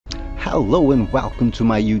Hello and welcome to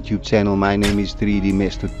my YouTube channel. My name is 3D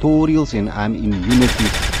Mesh Tutorials and I'm in Unity.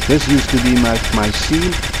 This used to be my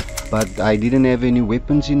scene, but I didn't have any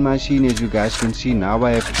weapons in my scene. As you guys can see, now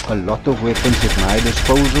I have a lot of weapons at my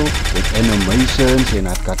disposal with animations, and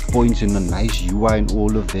I've got points and a nice UI and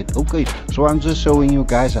all of that. Okay, so I'm just showing you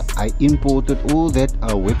guys I imported all that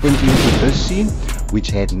weapons into this scene, which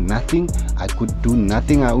had nothing. I could do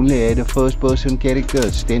nothing. I only had a first person character,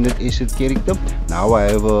 a standard asset character. Now I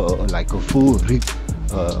have like a full rig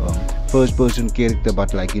first person character,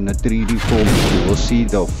 but like in a 3D form. You will see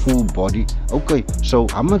the full body. Okay, so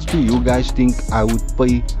how much do you guys think I would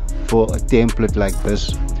pay for a template like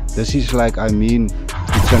this? This is like, I mean,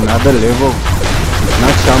 it's another level. It's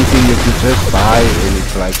not something you could just buy and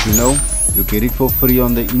it's like, you know, you get it for free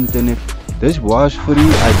on the internet. This was free.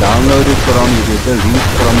 I downloaded from, you get the link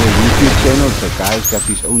from a YouTube channel. The guy's got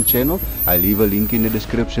his own channel. I leave a link in the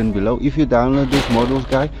description below. If you download this models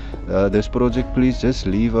guy, this project, please just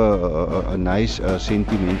leave a nice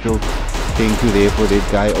sentimental thank you there for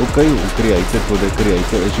that guy. Okay, who created for the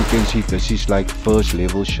creator. As you can see, this is like first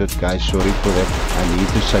level shit, guys. Sorry for that. I need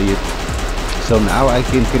to say it. So now I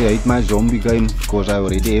can create my zombie game because I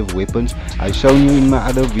already have weapons. I shown you in my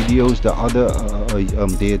other videos the other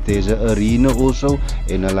there's an arena also,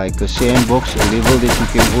 and like a sandbox, a level that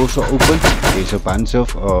you can also open. There's a bunch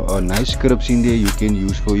of nice scripts in there you can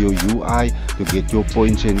use for your UI to get your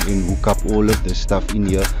points and hook up all of this stuff in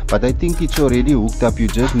here. But I think it's already hooked up. You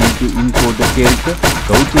just need to import the character,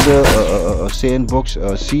 go to the sandbox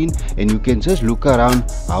scene, and you can just look around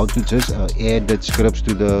how to just add that scripts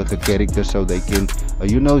to the character, so they can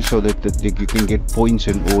you know, so that you can get points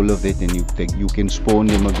and all of that, and you can spawn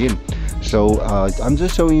them again. So I'm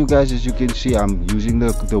just showing you guys. As you can see, I'm using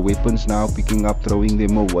the weapons now, picking up, throwing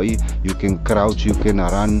them away. You can crouch, you can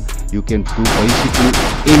run, you can do basically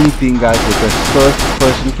anything, guys, that a first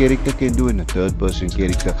person character can do and a third person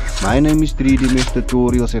character. My name is 3D Mesh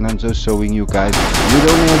Tutorials and I'm just showing you guys. You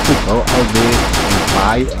don't have to go out there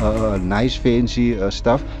and buy nice fancy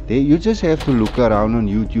stuff. You just have to look around on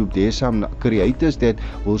YouTube. There's some creators that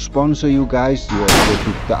will sponsor you guys,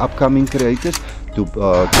 the upcoming creators, to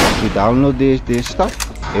download their stuff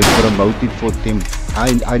and promote it for them.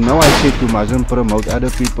 I know I said you mustn't promote other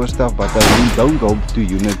people's stuff, but I mean, don't go to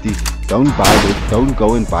Unity, don't buy that, don't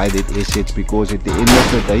go and buy that assets, because at the end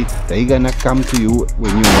of the day they're gonna come to you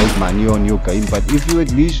when you make money on your game. But if you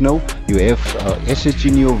at least know you have assets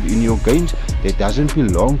in your games that doesn't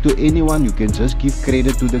belong to anyone, you can just give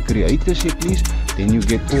credit to the creators at least, then you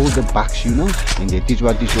get all the bucks, you know. And that is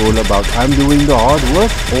what it's all about. I'm doing the hard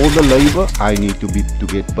work, all the labor. I need to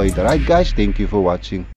get paid. Right guys, thank you for watching.